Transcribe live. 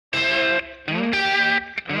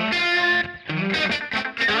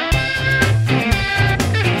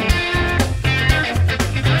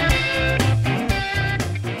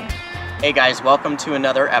Hey guys, welcome to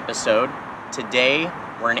another episode. Today,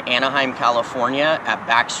 we're in Anaheim, California at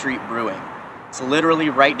Backstreet Brewing. It's literally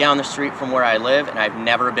right down the street from where I live, and I've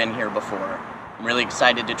never been here before. I'm really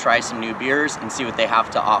excited to try some new beers and see what they have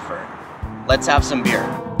to offer. Let's have some beer.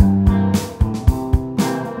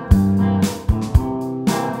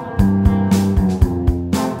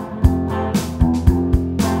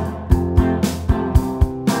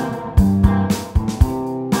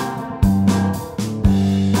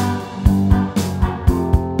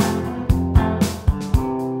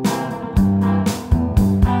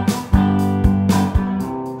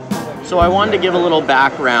 So I wanted to give a little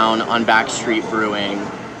background on Backstreet Brewing.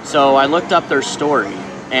 So I looked up their story,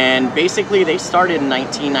 and basically they started in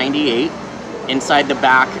 1998 inside the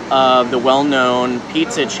back of the well-known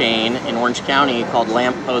pizza chain in Orange County called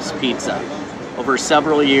Lamppost Pizza. Over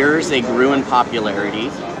several years they grew in popularity,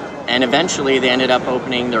 and eventually they ended up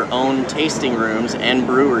opening their own tasting rooms and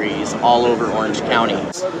breweries all over Orange County.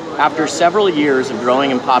 After several years of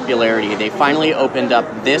growing in popularity, they finally opened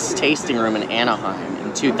up this tasting room in Anaheim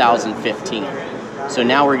 2015. So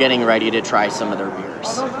now we're getting ready to try some of their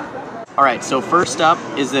beers. Alright, so first up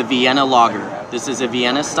is the Vienna Lager. This is a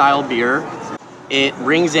Vienna style beer. It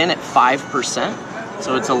rings in at 5%,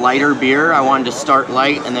 so it's a lighter beer. I wanted to start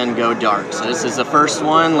light and then go dark. So this is the first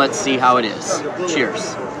one. Let's see how it is.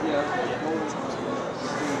 Cheers.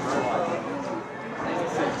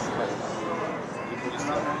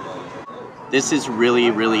 This is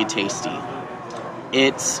really, really tasty.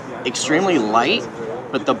 It's extremely light,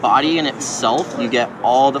 but the body in itself, you get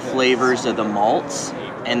all the flavors of the malts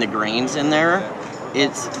and the grains in there.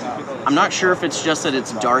 I'm not sure if it's just that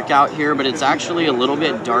it's dark out here, but it's actually a little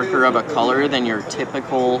bit darker of a color than your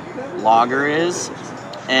typical lager is.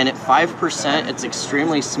 And at 5%, it's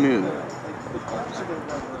extremely smooth.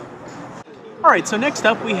 All right, so next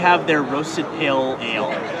up we have their Roasted Pale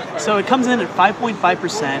Ale. So it comes in at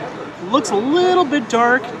 5.5%. Looks a little bit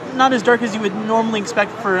dark, not as dark as you would normally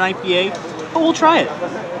expect for an IPA, but we'll try it.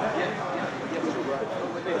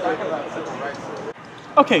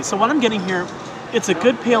 Okay, so what I'm getting here, it's a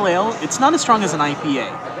good pale ale. It's not as strong as an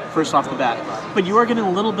IPA, first off the bat, but you are getting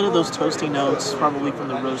a little bit of those toasty notes, probably from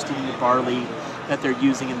the roasted barley that they're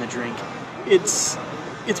using in the drink. It's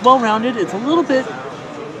well-rounded. It's a little bit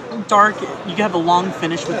dark. You have a long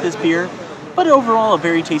finish with this beer, but overall a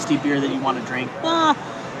very tasty beer that you want to drink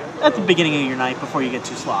at the beginning of your night before you get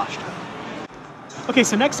too sloshed. Okay,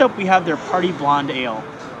 so next up we have their Party Blonde Ale.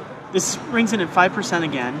 This rings in at 5%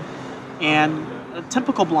 again, and a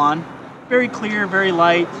typical blonde, very clear, very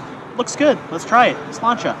light, looks good. Let's try it.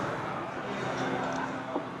 Sláinte.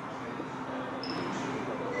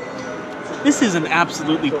 This is an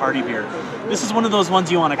absolutely party beer. This is one of those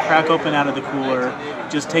ones you want to crack open out of the cooler,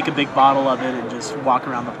 just take a big bottle of it and just walk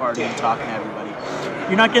around the party and talk to everybody.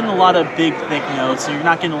 You're not getting a lot of big, thick notes, and you're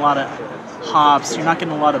not getting a lot of hops, you're not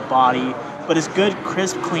getting a lot of body, but it's good,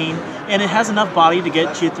 crisp, clean, and it has enough body to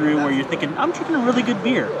get you through where you're thinking, I'm drinking a really good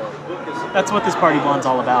beer. That's what this Party Blonde's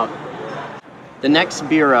all about. The next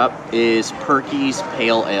beer up is Perky's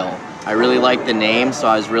Pale Ale. I really like the name, so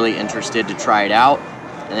I was really interested to try it out.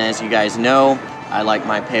 And as you guys know, I like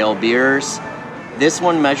my pale beers. This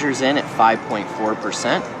one measures in at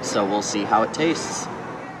 5.4%, so we'll see how it tastes.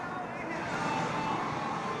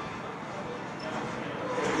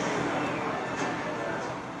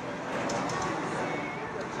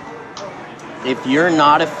 If you're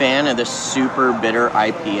not a fan of the super bitter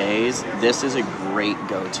IPAs, this is a great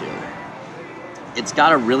go-to. It's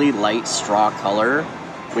got a really light straw color,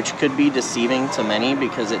 which could be deceiving to many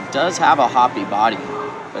because it does have a hoppy body,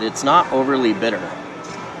 but it's not overly bitter.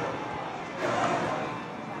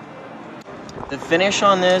 The finish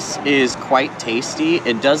on this is quite tasty.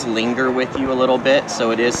 It does linger with you a little bit,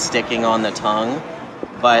 so it is sticking on the tongue,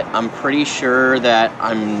 but I'm pretty sure that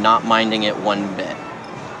I'm not minding it one bit.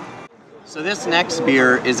 So this next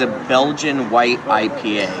beer is a Belgian white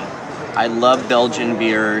IPA. I love Belgian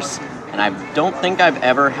beers, and I don't think I've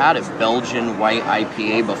ever had a Belgian white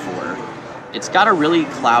IPA before. It's got a really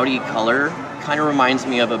cloudy color, kind of reminds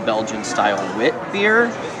me of a Belgian style wit beer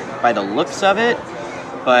by the looks of it,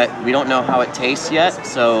 but we don't know how it tastes yet,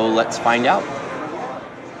 so let's find out.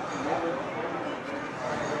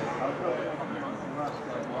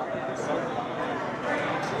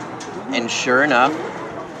 And sure enough,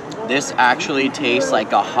 this actually tastes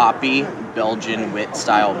like a hoppy Belgian wit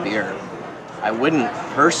style beer. I wouldn't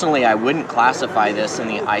classify this in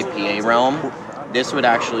the IPA realm. This would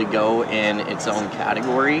actually go in its own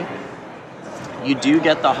category. You do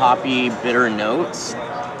get the hoppy, bitter notes,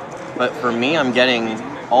 but for me, I'm getting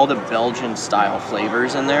all the Belgian style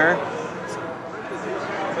flavors in there.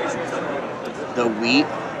 The wheat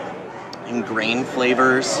and grain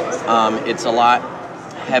flavors. It's a lot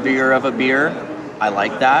heavier of a beer. I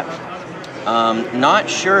like that. Not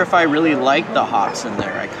sure if I really like the hops in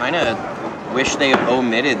there. I kind of wish they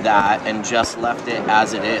omitted that and just left it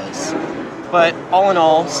as it is. But all in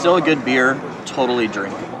all, still a good beer, totally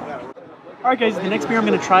drinkable. Alright guys, the next beer I'm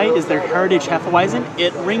going to try is their Heritage Hefeweizen.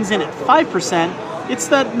 It rings in at 5%. It's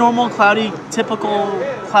that normal, typical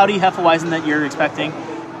cloudy Hefeweizen that you're expecting.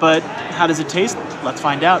 But how does it taste? Let's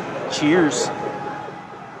find out. Cheers.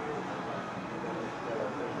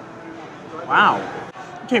 Wow.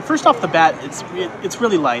 Okay, first off the bat, it's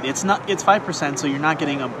really light. It's 5%, so you're not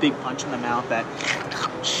getting a big punch in the mouth, that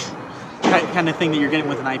kind of thing that you're getting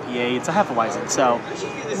with an IPA. It's a Hefeweizen. So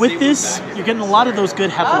with this, you're getting a lot of those good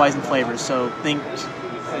Hefeweizen flavors. So think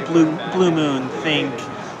Blue Moon, think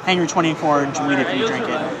Hangar 24 and Wheat if you drink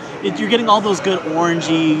it. You're getting all those good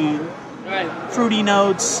orangey, fruity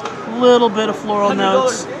notes, little bit of floral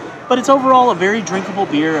notes. But it's overall a very drinkable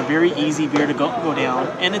beer, a very easy beer to go down,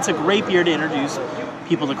 and it's a great beer to introduce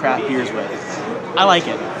people to craft beers with. I like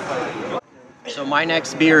it. So my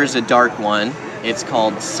next beer is a dark one. It's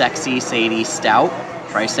called Sexy Sadie Stout.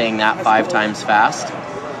 Try saying that 5 times fast.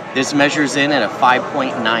 This measures in at a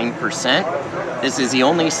 5.9%. This is the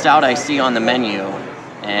only stout I see on the menu,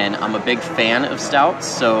 and I'm a big fan of stouts,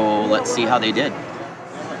 so let's see how they did.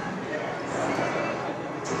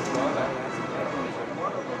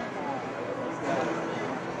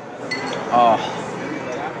 Oh,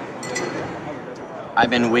 I've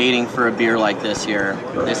been waiting for a beer like this here.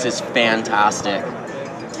 This is fantastic.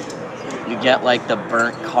 You get like the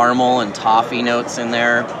burnt caramel and toffee notes in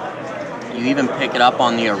there. You even pick it up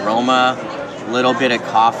on the aroma, a little bit of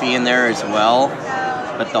coffee in there as well.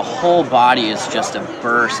 But the whole body is just a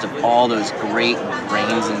burst of all those great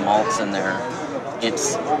grains and malts in there.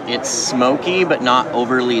 It's smoky but not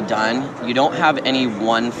overly done. You don't have any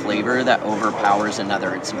one flavor that overpowers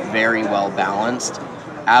another. It's very well balanced.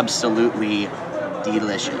 Absolutely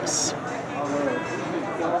delicious.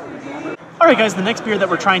 Alright guys, the next beer that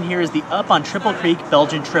we're trying here is the Up on Triple Creek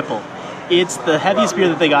Belgian Triple. It's the heaviest beer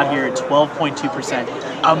that they got here at 12.2%.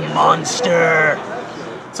 A monster!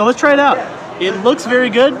 So let's try it out. It looks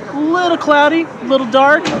very good, a little cloudy, a little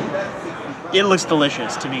dark. It looks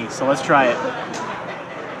delicious to me, so let's try it.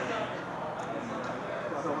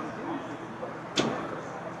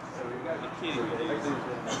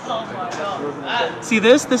 See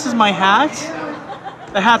this? This is my hat.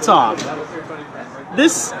 The hat's off.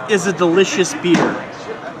 This is a delicious beer.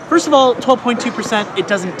 First of all, 12.2%, it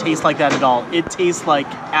doesn't taste like that at all. It tastes like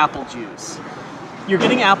apple juice. You're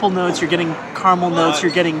getting apple notes, you're getting caramel notes,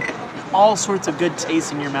 you're getting all sorts of good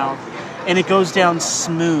taste in your mouth, and it goes down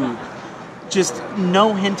smooth. Just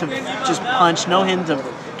no hint of just punch, no hint of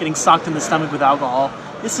getting socked in the stomach with alcohol.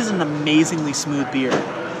 This is an amazingly smooth beer.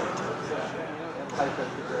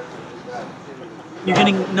 You're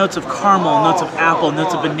getting notes of caramel, notes of apple,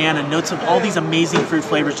 notes of banana, notes of all these amazing fruit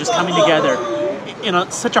flavors just coming together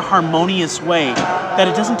in such a harmonious way that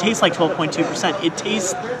it doesn't taste like 12.2%. It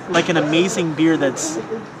tastes like an amazing beer that's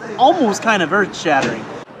almost kind of earth-shattering.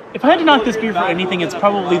 If I had to knock this beer for anything, it's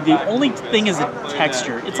probably the only thing is the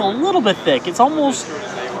texture. It's a little bit thick. It's almost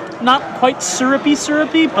not quite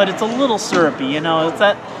syrupy, but it's a little syrupy, you know? It's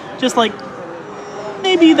that, just like,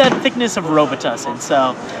 maybe that thickness of Robitussin,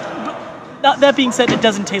 so... That being said, it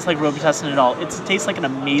doesn't taste like Robitussin at all. It tastes like an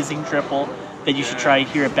amazing triple that you should try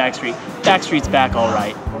here at Backstreet. Backstreet's back all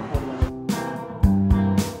right.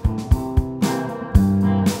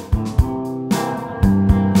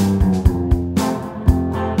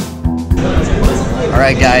 All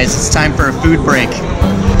right, guys, it's time for a food break.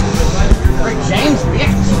 James,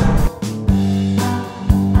 react.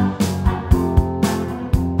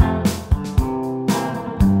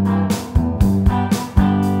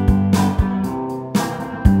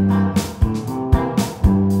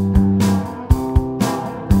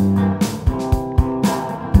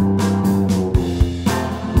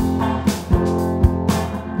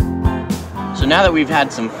 So now that we've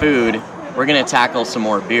had some food, we're gonna tackle some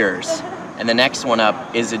more beers. And the next one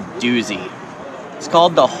up is a doozy. It's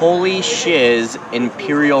called the Holy Shiz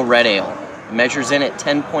Imperial Red Ale. It measures in at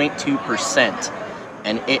 10.2%.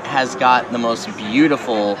 And it has got the most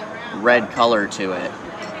beautiful red color to it.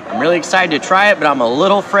 I'm really excited to try it, but I'm a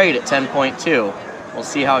little afraid at 10.2. We'll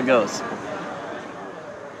see how it goes.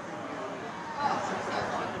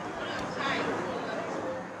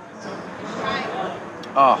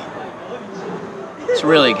 Oh. It's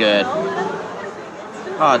really good.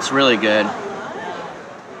 Oh, it's really good.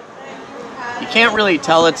 You can't really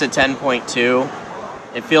tell it's a 10.2.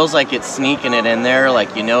 It feels like it's sneaking it in there,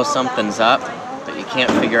 like you know something's up, but you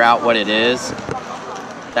can't figure out what it is.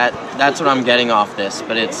 That's what I'm getting off this,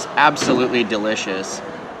 but it's absolutely delicious.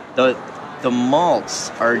 The malts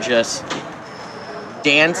are just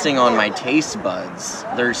dancing on my taste buds.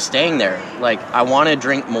 They're staying there. Like, I want to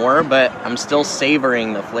drink more, but I'm still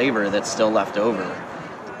savoring the flavor that's still left over.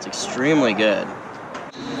 It's extremely good.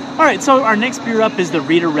 All right, so our next beer up is the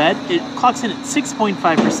Rita Red. It clocks in at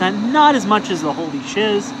 6.5%, not as much as the Holy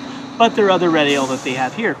Shiz, but their other red ale that they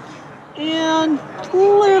have here. And a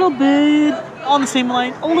little bit on the same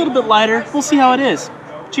line, a little bit lighter. We'll see how it is.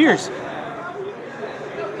 Cheers.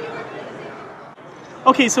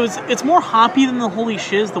 Okay, so it's more hoppy than the Holy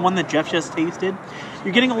Shiz, the one that Jeff just tasted.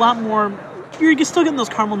 You're getting a lot more, you're still getting those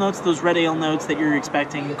caramel notes, those red ale notes that you're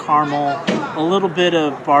expecting, caramel, a little bit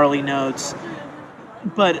of barley notes.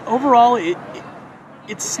 But overall,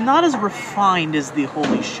 it's not as refined as the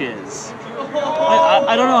Holy Shiz.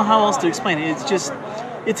 I don't know how else to explain it. It's just,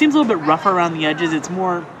 it seems a little bit rougher around the edges. It's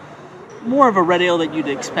more of a red ale that you'd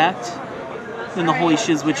expect than the Holy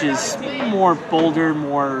Shiz, which is more bolder,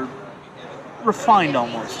 more refined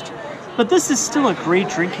almost. But this is still a great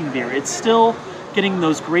drinking beer. It's still getting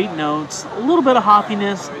those great notes, a little bit of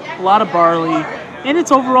hoppiness, a lot of barley, and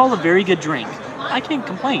it's overall a very good drink. I can't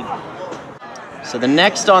complain. So the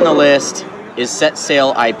next on the list is Set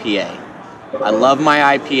Sail IPA. I love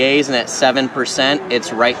my IPAs, and at 7%,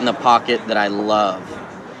 it's right in the pocket that I love.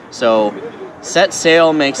 So Set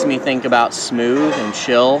Sail makes me think about smooth and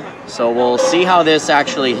chill, so we'll see how this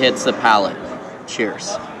actually hits the palate.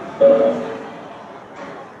 Cheers.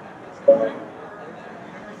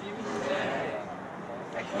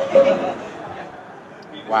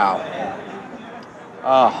 Wow.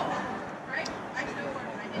 Oh.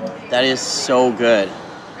 That is so good.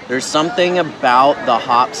 There's something about the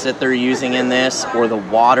hops that they're using in this, or the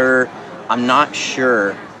water, I'm not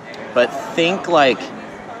sure, but think like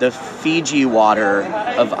the Fiji water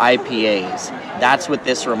of IPAs. That's what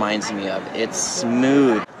this reminds me of. It's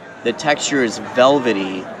smooth. The texture is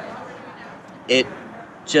velvety. It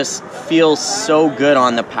just feels so good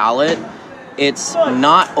on the palate. It's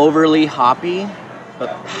not overly hoppy,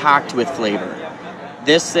 but packed with flavor.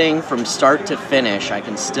 This thing, from start to finish, I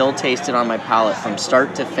can still taste it on my palate, from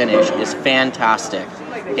start to finish, is fantastic.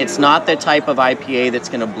 It's not the type of IPA that's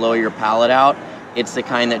going to blow your palate out. It's the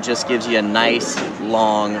kind that just gives you a nice,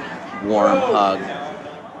 long, warm hug.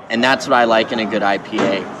 And that's what I like in a good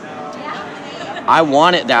IPA. I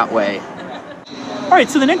want it that way. All right,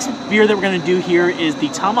 so the next beer that we're going to do here is the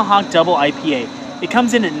Tomahawk Double IPA. It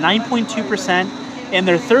comes in at 9.2%, and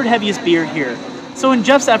their third heaviest beer here. So in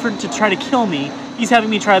Jeff's effort to try to kill me, he's having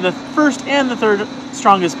me try the first and the third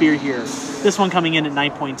strongest beer here. This one coming in at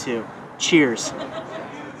 9.2. Cheers.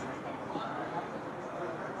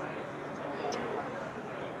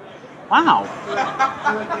 Wow.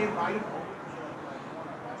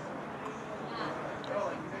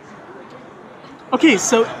 Okay,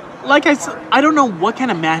 so like I said, I don't know what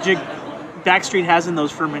kind of magic Backstreet has in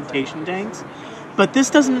those fermentation tanks, but this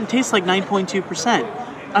doesn't taste like 9.2%.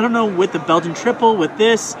 I don't know with the Belgian triple, with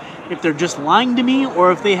this, if they're just lying to me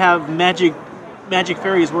or if they have magic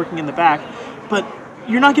fairies working in the back. But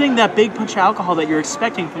you're not getting that big punch of alcohol that you're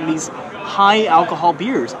expecting from these high alcohol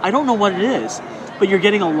beers. I don't know what it is, but you're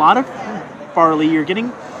getting a lot of barley, you're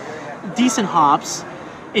getting decent hops,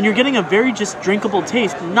 and you're getting a very just drinkable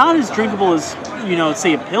taste. Not as drinkable as,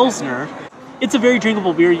 say a Pilsner. It's a very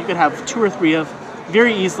drinkable beer. You could have 2 or 3 of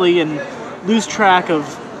very easily and lose track of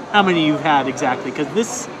how many you've had exactly, because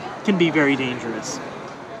this can be very dangerous.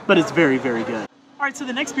 But it's very, very good. All right, so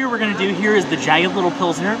the next beer we're going to do here is the Jagged Little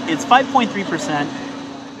Pilsner. It's 5.3%.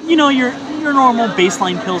 Your normal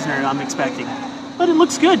baseline Pilsner I'm expecting. But it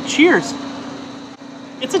looks good. Cheers.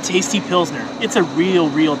 It's a tasty Pilsner. It's a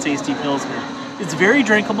real tasty Pilsner. It's very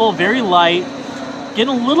drinkable, very light, getting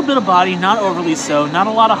a little bit of body, not overly so, not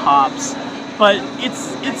a lot of hops. But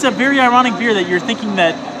it's a very ironic beer that you're thinking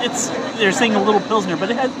that they're saying a little Pilsner,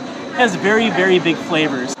 but it has very, very big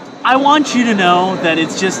flavors. I want you to know that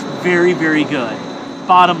it's just very, very good.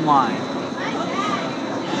 Bottom line.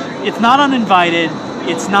 It's not uninvited.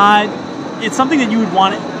 It's something that you would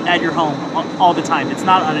want at your home all the time. It's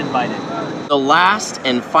not uninvited. The last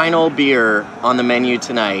and final beer on the menu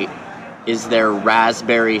tonight is their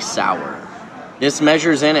Raspberry Sour. This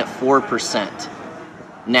measures in at 4%.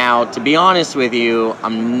 Now, to be honest with you,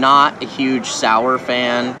 I'm not a huge sour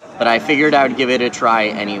fan, but I figured I would give it a try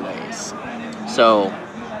anyways. So,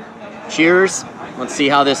 cheers. Let's see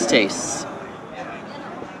how this tastes.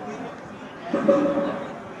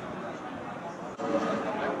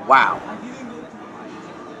 Wow.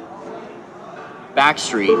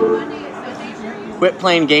 Backstreet. Quit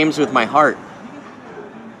playing games with my heart.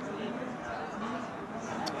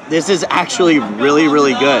 This is actually really,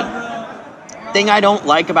 really good. Thing I don't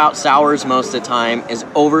like about sours most of the time is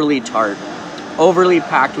overly tart, overly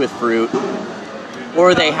packed with fruit,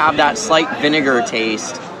 or they have that slight vinegar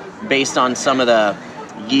taste based on some of the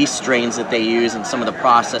yeast strains that they use and some of the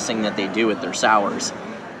processing that they do with their sours.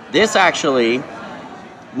 This actually,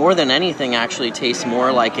 more than anything, actually tastes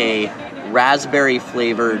more like a raspberry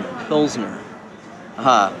flavored Pilsner.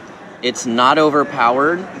 It's not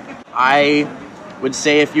overpowered. I would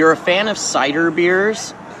say if you're a fan of cider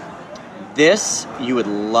beers, this you would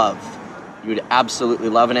love. You would absolutely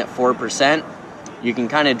love it at 4%. You can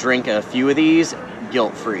kind of drink a few of these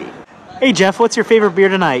guilt-free. Hey Jeff, what's your favorite beer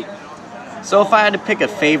tonight? So if I had to pick a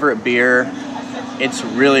favorite beer, it's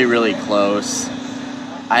really, really close.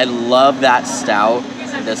 I love that stout.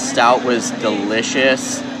 The stout was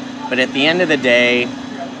delicious. But at the end of the day,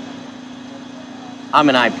 I'm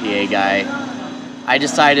an IPA guy. I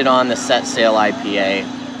decided on the Set Sail IPA.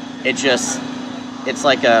 It's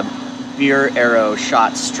like a beer arrow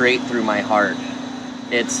shot straight through my heart.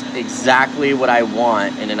 It's exactly what I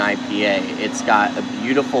want in an IPA. It's got a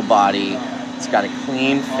beautiful body, it's got a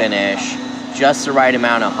clean finish, just the right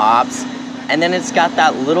amount of hops, and then it's got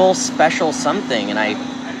that little special something, and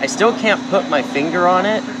I still can't put my finger on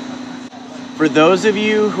it. For those of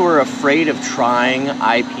you who are afraid of trying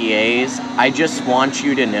IPAs, I just want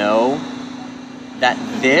you to know that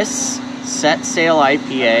this Set Sail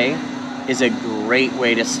IPA is a great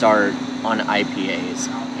way to start on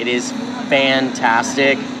IPAs. It is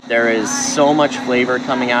fantastic. There is so much flavor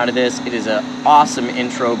coming out of this. It is an awesome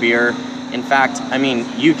intro beer. In fact, I mean,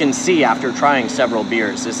 you can see after trying several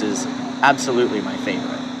beers, this is absolutely my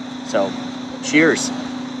favorite. So, cheers.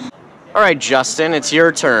 All right, Justin, it's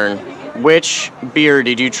your turn. Which beer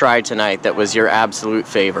did you try tonight that was your absolute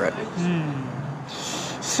favorite?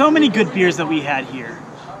 So many good beers that we had here,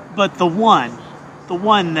 but the one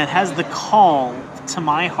that has the call to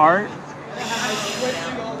my heart,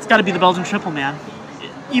 it's got to be the Belgian Triple, man.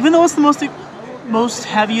 Even though it's the most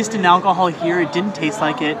heaviest in alcohol here, it didn't taste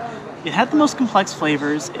like it. It had the most complex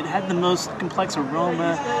flavors. It had the most complex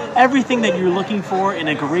aroma. Everything that you're looking for in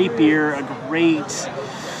a great beer,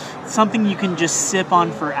 something you can just sip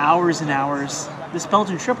on for hours and hours. This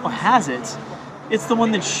Belgian Triple has it. It's the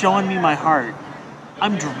one that's showing me my heart.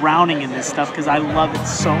 I'm drowning in this stuff because I love it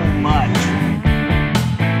so much.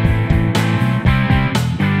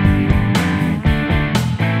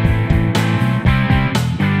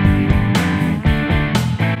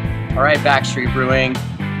 All right, Backstreet Brewing,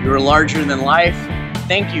 you were larger than life.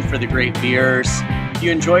 Thank you for the great beers. If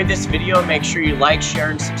you enjoyed this video, make sure you like, share,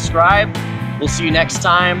 and subscribe. We'll see you next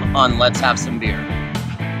time on Let's Have Some Beer.